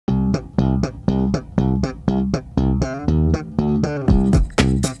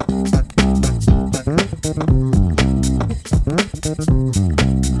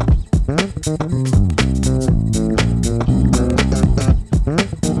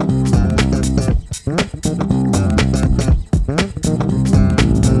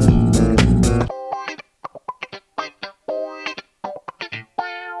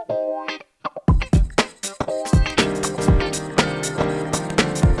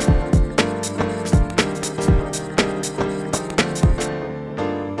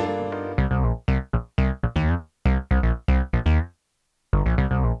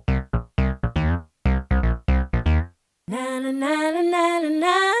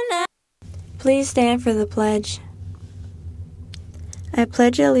Please stand for the pledge. I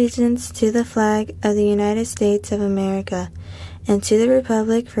pledge allegiance to the flag of the United States of America and to the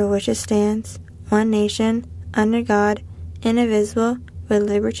republic for which it stands, one nation, under God, indivisible, with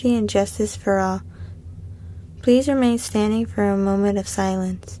liberty and justice for all. Please remain standing for a moment of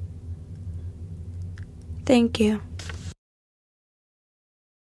silence. Thank you.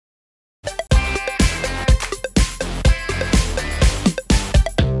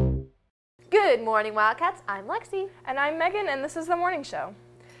 Good morning, Wildcats. I'm Lexi. And I'm Megan, and this is the morning show.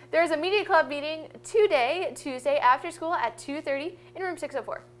 There's a media club meeting today, Tuesday, after school at 2:30 in room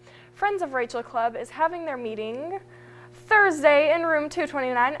 604. Friends of Rachel Club is having their meeting Thursday in room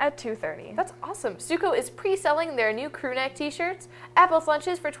 229 at 2:30. That's awesome. Suco is pre-selling their new crew neck t-shirts. Apple's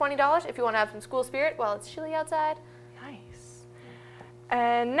lunches for $20 if you want to have some school spirit while it's chilly outside. Nice.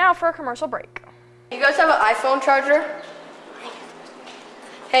 And now for a commercial break. You guys have an iPhone charger?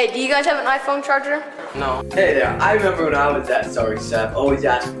 Hey, do you guys have an iPhone charger? No. Hey there, I remember when I was at Sorry Sap, always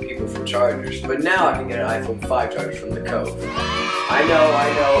asking people for chargers, but now I can get an iPhone 5 charger from the Cove. I know,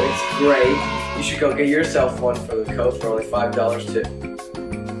 it's great. You should go get yourself one from the Cove for only $5 too.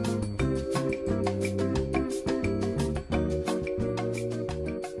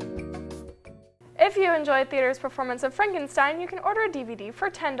 If you enjoyed theater's performance of Frankenstein, you can order a DVD for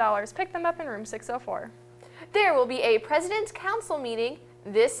 $10. Pick them up in room 604. There will be a President's Council meeting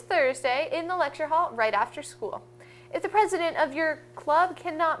this Thursday in the lecture hall right after school. If the president of your club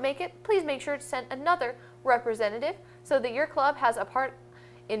cannot make it, please make sure to send another representative so that your club has a part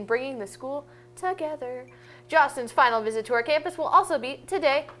in bringing the school together. Justin's final visit to our campus will also be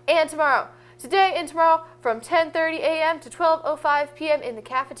today and tomorrow. Today and tomorrow from 10:30 a.m. to 12:05 p.m. in the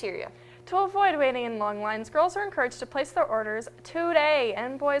cafeteria. To avoid waiting in long lines, girls are encouraged to place their orders today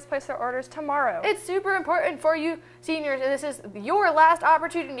and boys place their orders tomorrow. It's super important for you seniors, and this is your last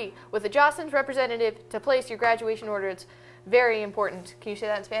opportunity with the Jostens representative to place your graduation order. It's very important. Can you say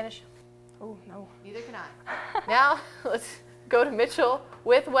that in Spanish? Oh, no. Neither can I. Now, let's go to Mitchell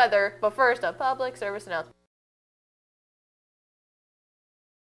with weather, but first, a public service announcement.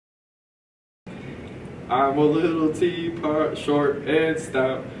 I'm a little teapot, short and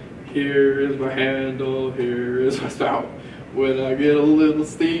stout. Here is my handle, here is my spout. When I get a little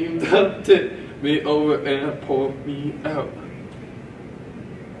steamed up, tip me over and pour me out.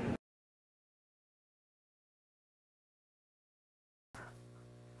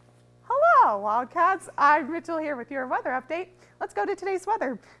 Hello, Wildcats. I'm Mitchell here with your weather update. Let's go to today's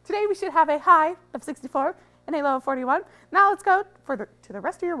weather. Today we should have a high of 64 and a low of 41. Now let's go to the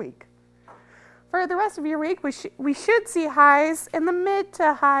rest of your week. For the rest of your week, we should see highs in the mid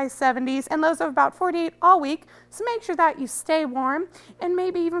to high 70s and lows of about 48 all week, so make sure that you stay warm and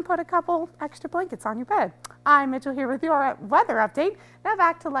maybe even put a couple extra blankets on your bed. I'm Mitchell here with your weather update. Now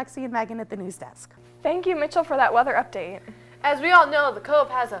back to Lexi and Megan at the news desk. Thank you, Mitchell, for that weather update. As we all know, the Cove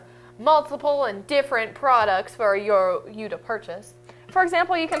has a multiple and different products for you to purchase. For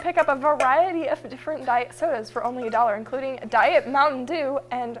example, you can pick up a variety of different diet sodas for only $1, including Diet Mountain Dew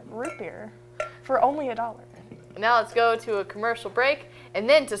and root beer for only $1. Now let's go to a commercial break and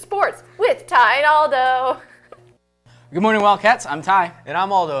then to sports with Ty and Aldo. Good morning, Wildcats. I'm Ty. And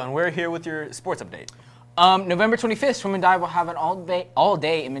I'm Aldo, and we're here with your sports update. November 25th, Swim and Dive will have an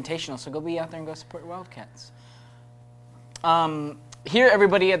all-day invitational, so go be out there and go support Wildcats. Here,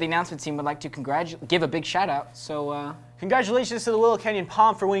 everybody at the announcement team would like to give a big shout-out. So, congratulations to the Willow Canyon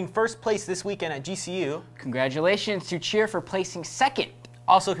Palm for winning first place this weekend at GCU. Congratulations to Cheer for placing second.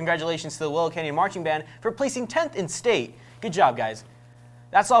 Also, congratulations to the Willow Canyon Marching Band for placing 10th in state. Good job, guys.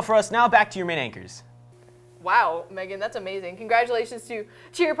 That's all for us. Now back to your main anchors. Wow, Megan, that's amazing. Congratulations to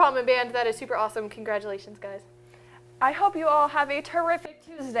Cheer Palm and Band. That is super awesome. Congratulations, guys. I hope you all have a terrific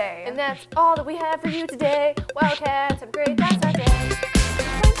Tuesday. And that's all that we have for you today. Wildcats, have a great day.